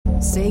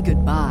Say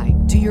goodbye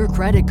to your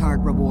credit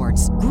card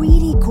rewards.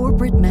 Greedy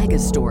corporate mega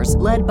stores,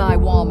 led by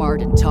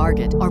Walmart and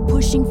Target, are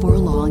pushing for a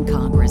law in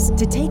Congress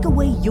to take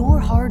away your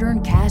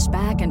hard-earned cash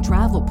back and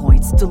travel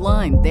points to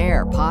line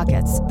their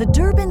pockets. The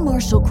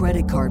Durbin-Marshall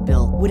credit card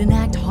bill would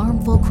enact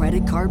harmful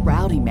credit card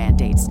routing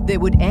mandates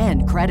that would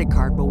end credit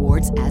card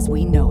rewards as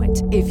we know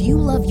it. If you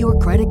love your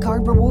credit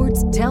card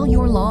rewards, tell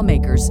your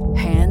lawmakers,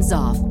 hands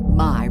off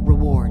my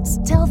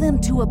rewards. Tell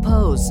them to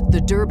oppose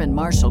the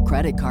Durbin-Marshall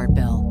credit card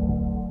bill.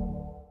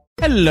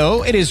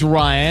 Hello, it is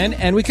Ryan,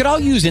 and we could all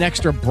use an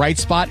extra bright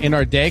spot in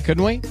our day,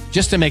 couldn't we?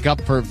 Just to make up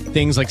for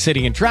things like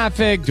sitting in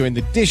traffic, doing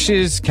the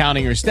dishes,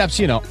 counting your steps,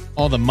 you know,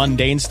 all the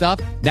mundane stuff.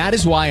 That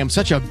is why I'm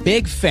such a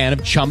big fan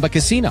of Chumba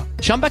Casino.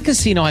 Chumba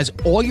Casino has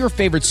all your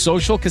favorite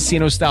social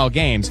casino-style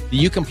games that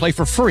you can play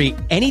for free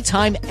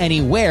anytime,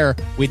 anywhere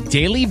with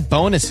daily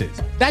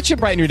bonuses. That should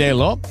brighten your day a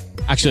little.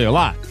 Actually, a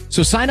lot.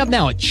 So sign up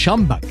now at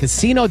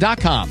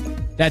ChumbaCasino.com.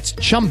 That's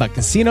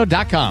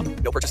ChumbaCasino.com.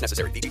 No purchase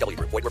necessary. VGW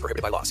Group. Void where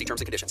prohibited by law. See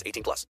terms and conditions.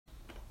 18 plus.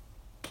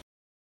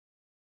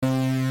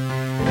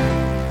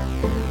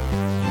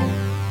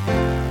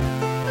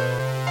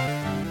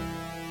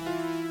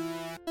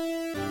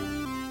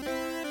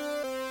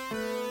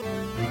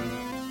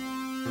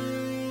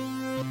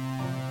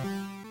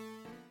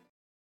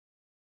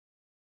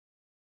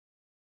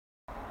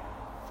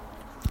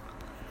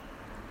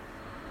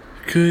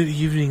 Good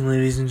evening,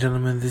 ladies and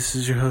gentlemen. This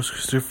is your host,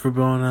 Christopher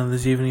Bowen, on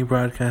this evening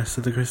broadcast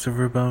of The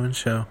Christopher Bowen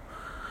Show.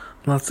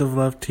 Lots of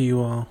love to you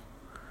all.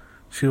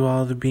 To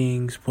all the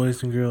beings,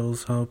 boys and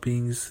girls, all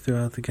beings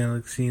throughout the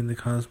galaxy and the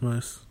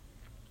cosmos.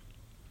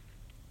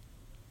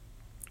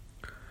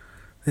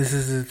 This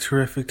is a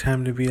terrific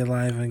time to be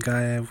alive in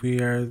Gaia. We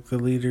are the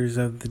leaders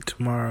of the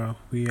tomorrow.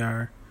 We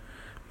are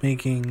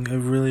making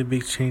really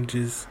big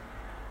changes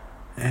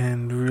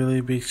and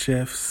really big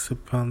shifts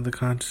upon the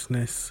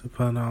consciousness,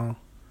 upon all.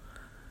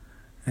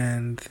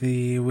 And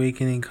the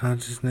awakening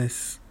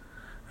consciousness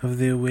of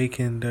the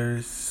awakened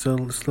are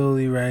so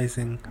slowly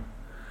rising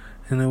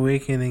and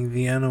awakening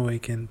the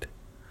unawakened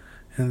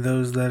and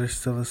those that are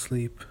still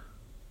asleep.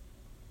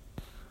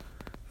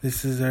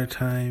 This is our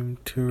time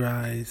to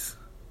rise.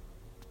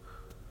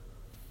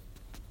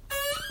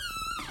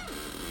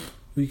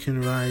 We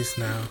can rise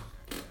now.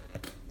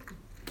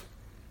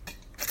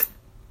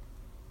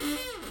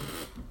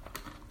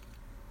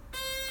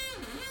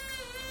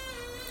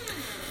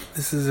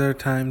 This is our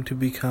time to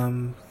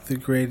become the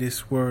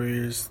greatest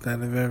warriors that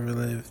have ever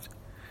lived,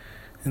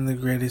 and the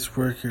greatest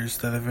workers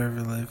that have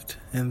ever lived,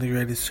 and the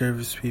greatest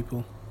service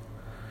people.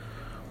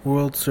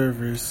 World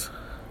Servers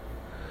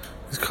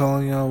is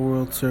calling all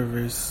world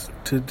servers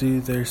to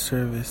do their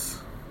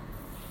service.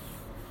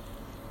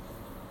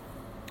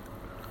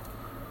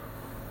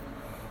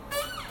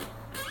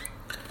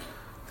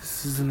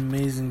 This is an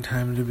amazing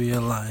time to be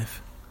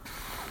alive,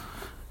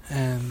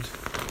 and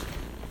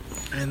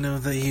I know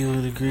that you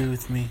would agree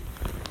with me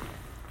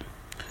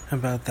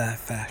about that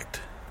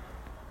fact.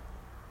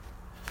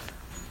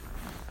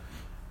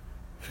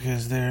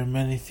 Because there are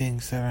many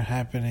things that are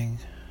happening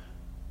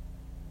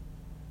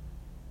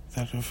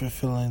that are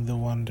fulfilling the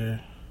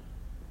wonder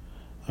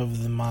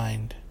of the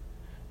mind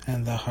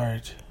and the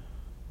heart.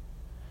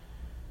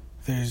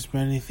 There's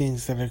many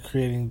things that are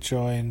creating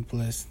joy and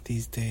bliss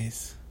these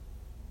days.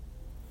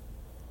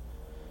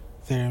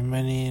 There are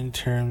many in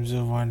terms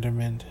of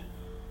wonderment.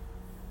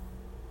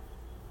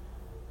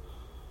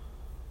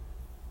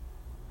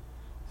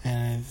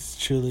 And it's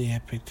truly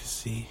epic to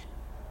see.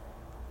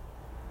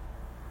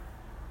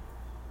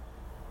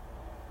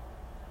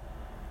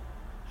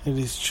 It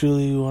is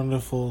truly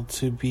wonderful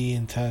to be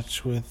in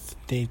touch with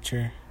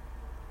nature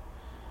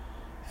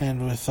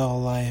and with all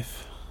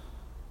life,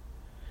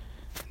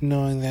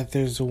 knowing that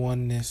there's a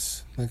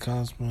oneness in the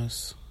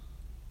cosmos.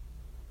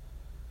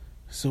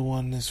 There's a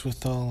oneness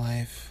with all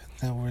life,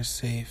 that we're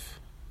safe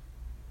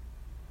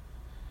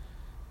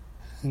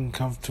and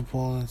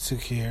comfortable and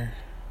secure.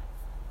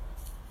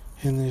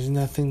 And there's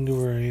nothing to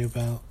worry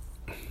about.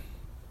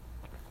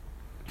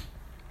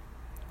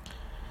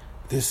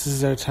 This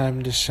is our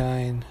time to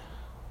shine.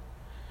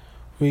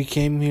 We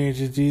came here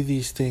to do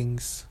these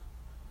things.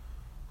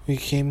 We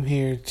came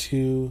here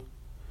to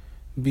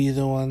be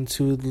the ones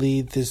who would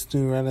lead this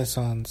new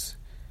renaissance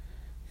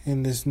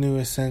and this new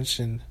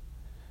ascension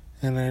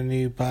and our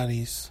new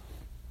bodies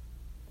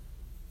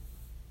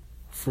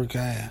for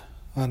Gaia,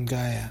 on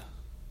Gaia.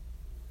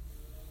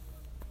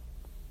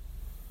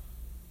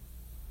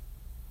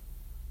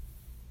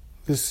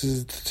 This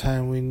is the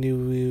time we knew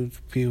we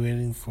would be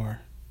waiting for.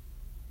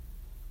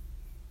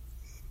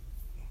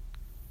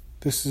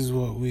 This is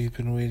what we've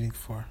been waiting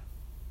for.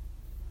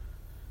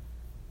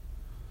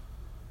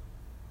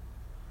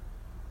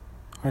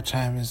 Our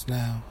time is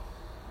now.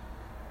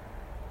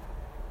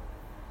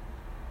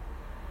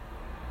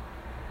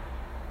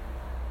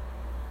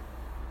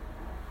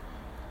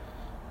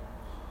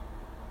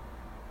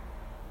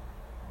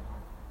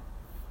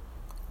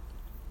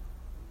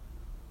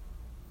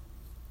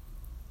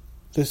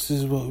 This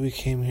is what we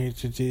came here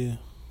to do.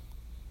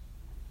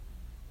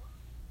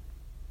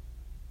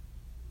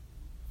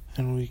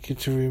 And we get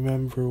to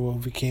remember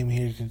what we came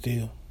here to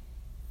do,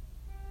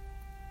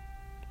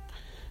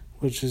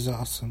 which is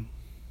awesome.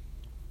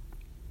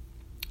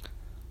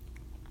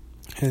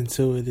 And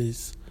so it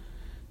is.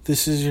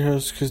 This is your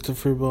host,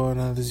 Christopher Bowen,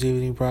 on this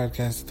evening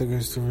broadcast of The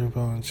Christopher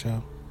Bowen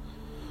Show.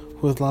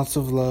 With lots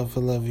of love,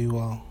 I love you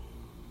all.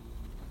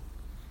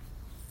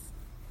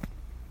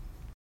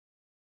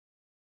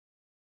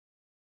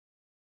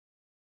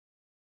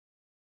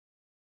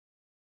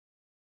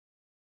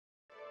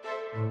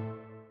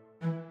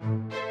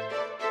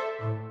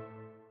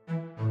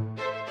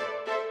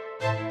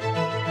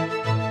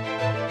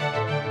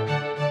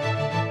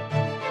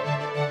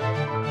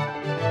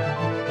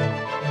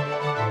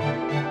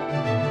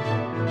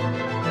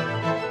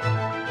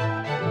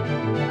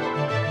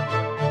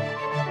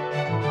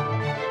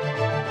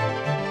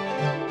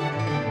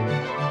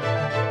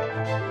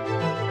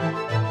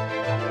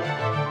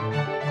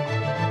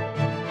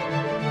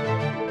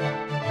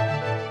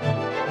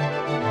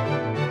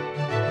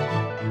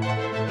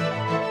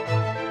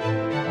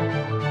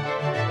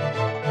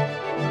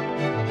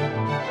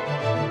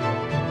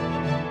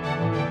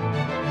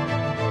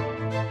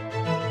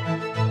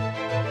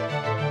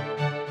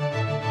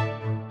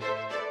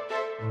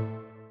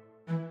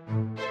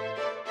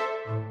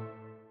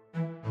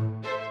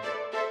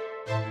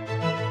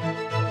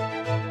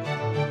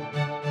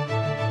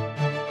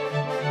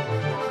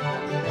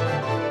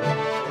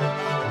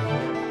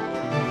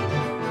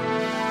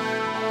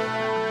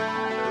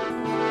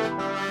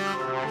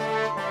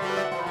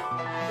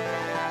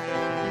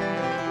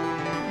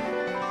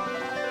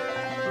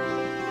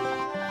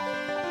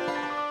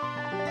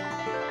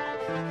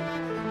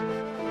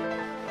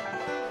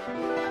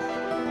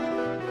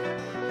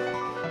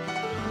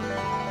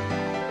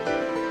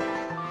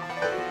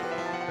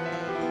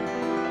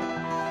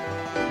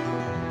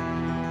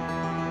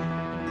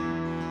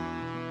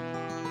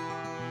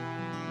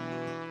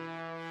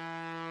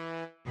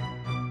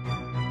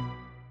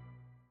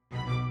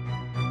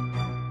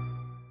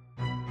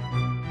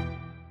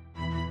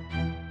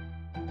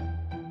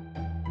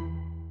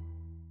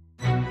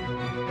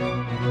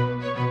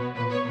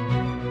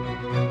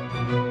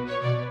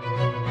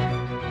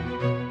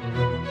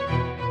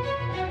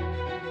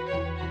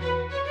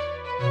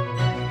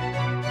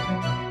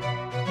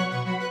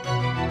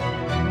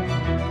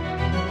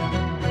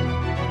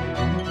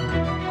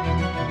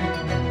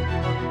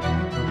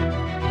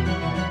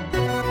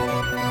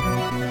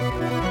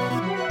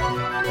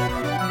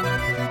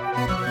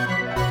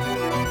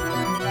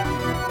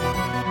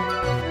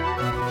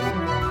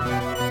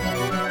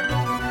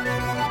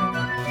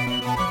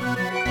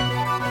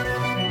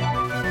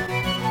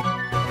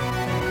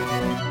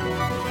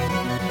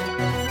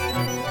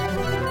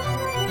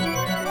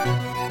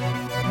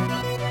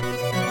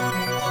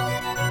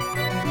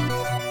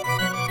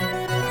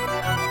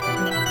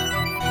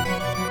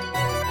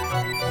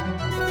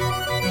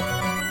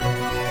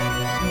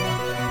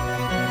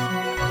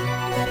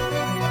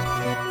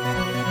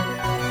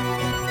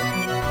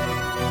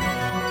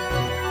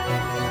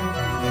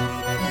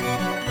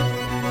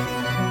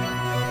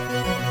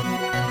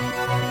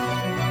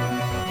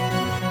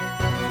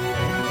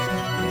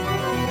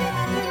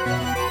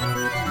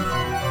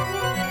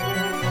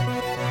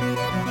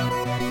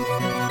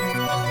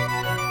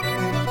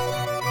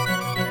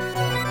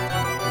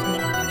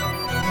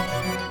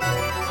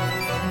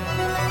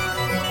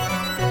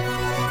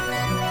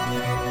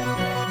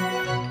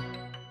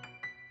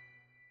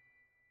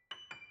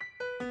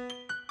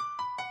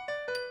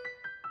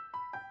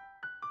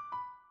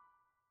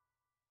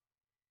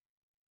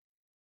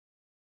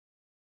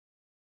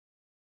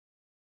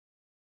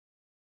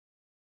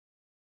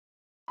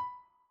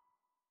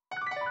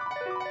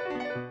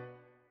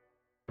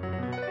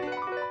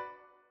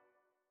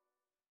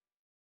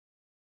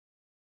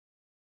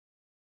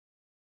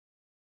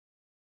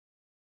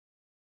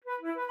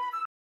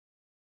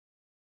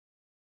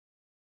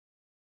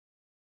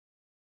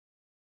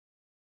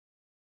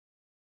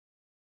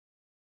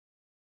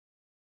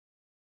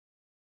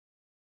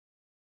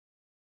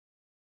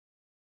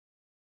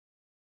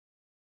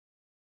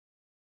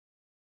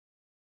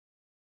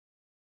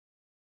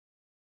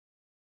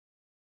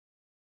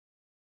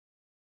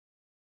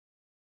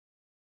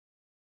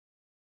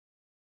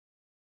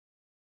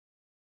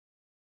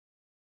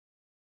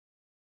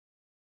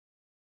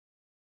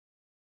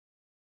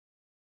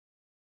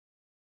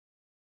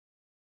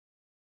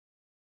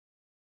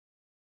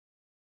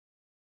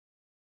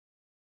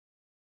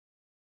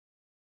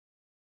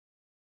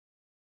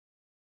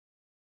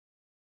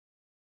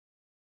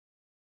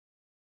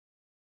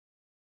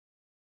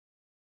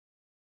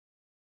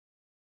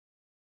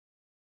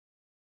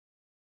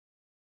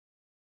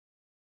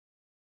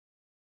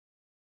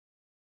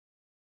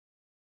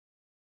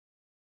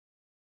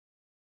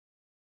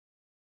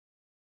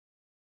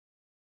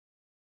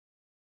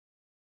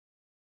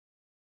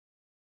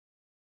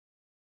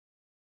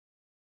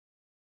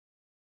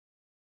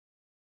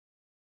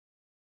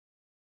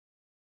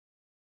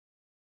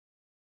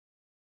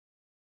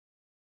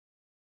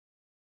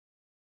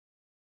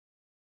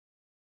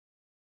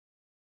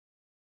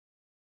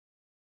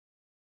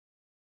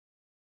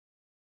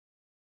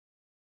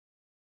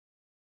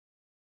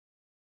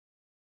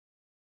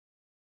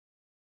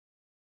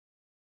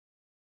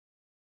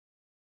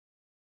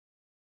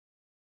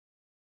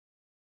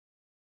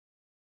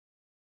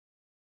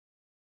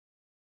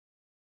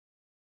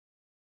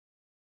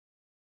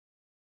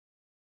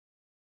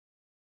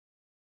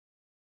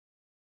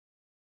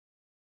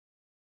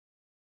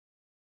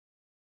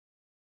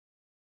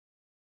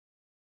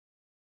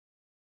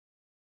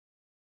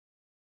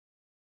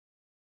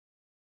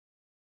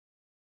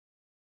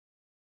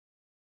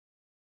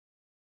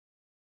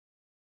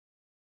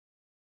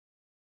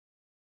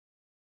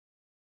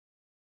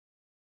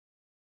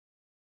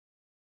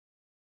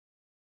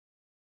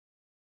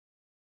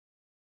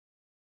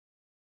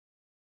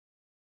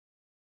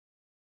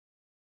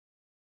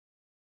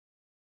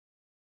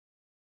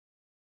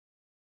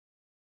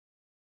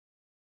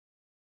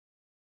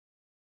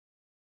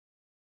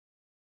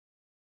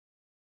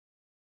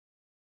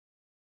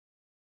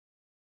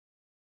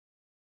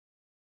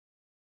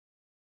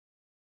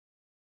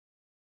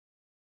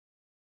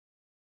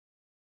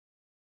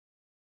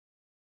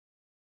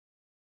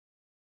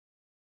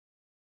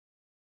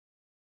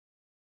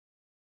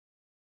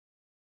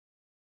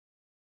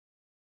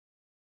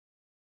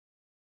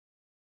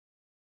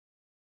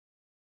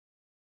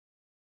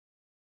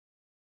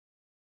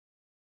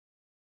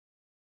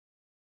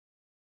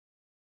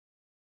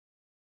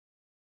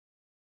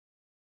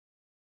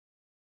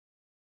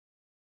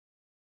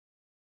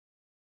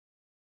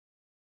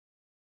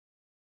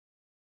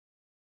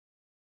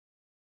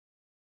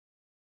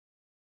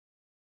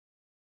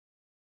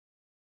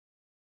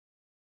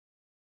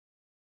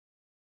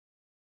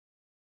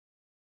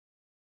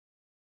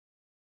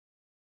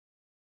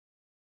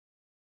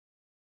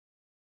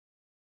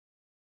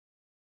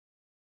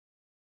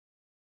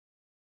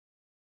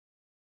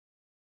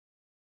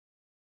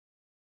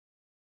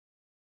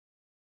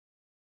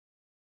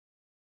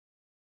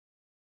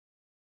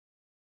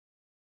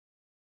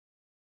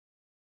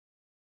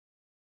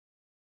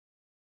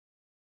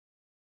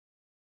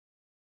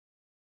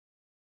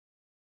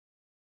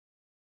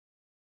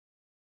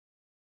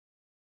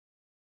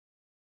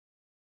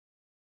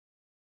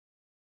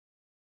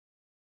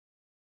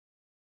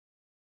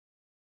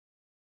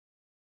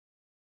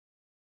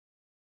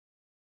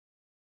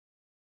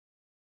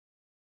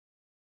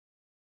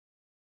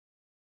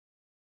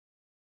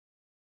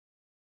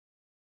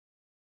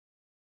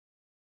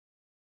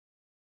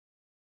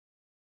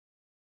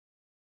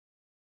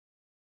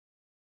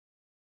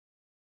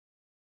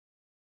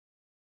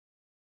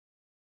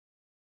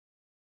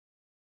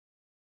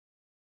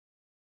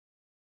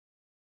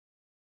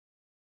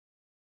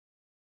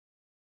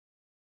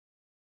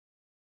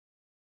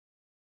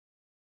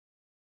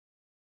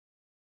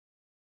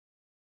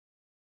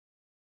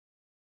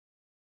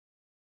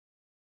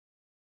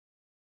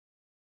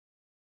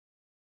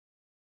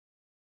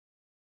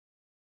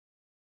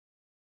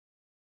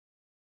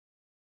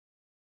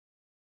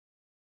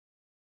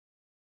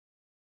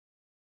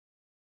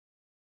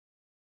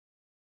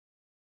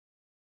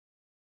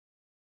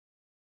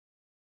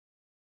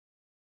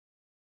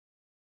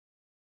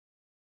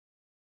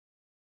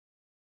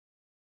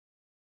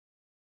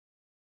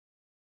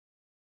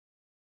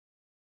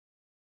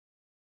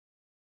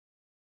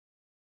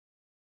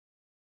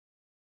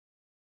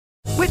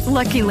 With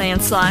Lucky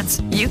Land Slots,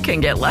 you can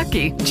get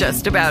lucky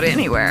just about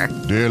anywhere.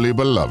 Dearly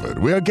beloved,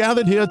 we are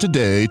gathered here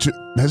today to...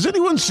 Has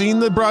anyone seen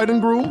the bride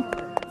and groom?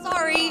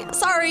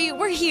 Sorry,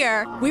 we're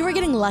here. We were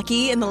getting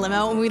lucky in the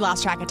limo and we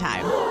lost track of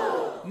time.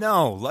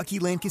 No, Lucky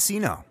Land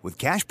Casino, with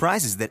cash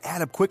prizes that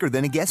add up quicker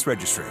than a guest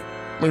registry.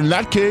 In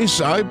that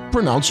case, I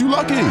pronounce you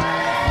lucky.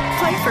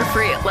 Play for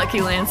free at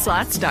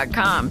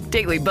LuckyLandSlots.com.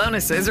 Daily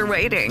bonuses are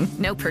waiting.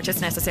 No purchase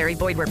necessary.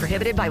 Void where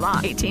prohibited by law.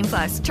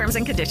 18+. Terms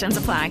and conditions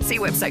apply. See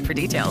website for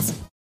details.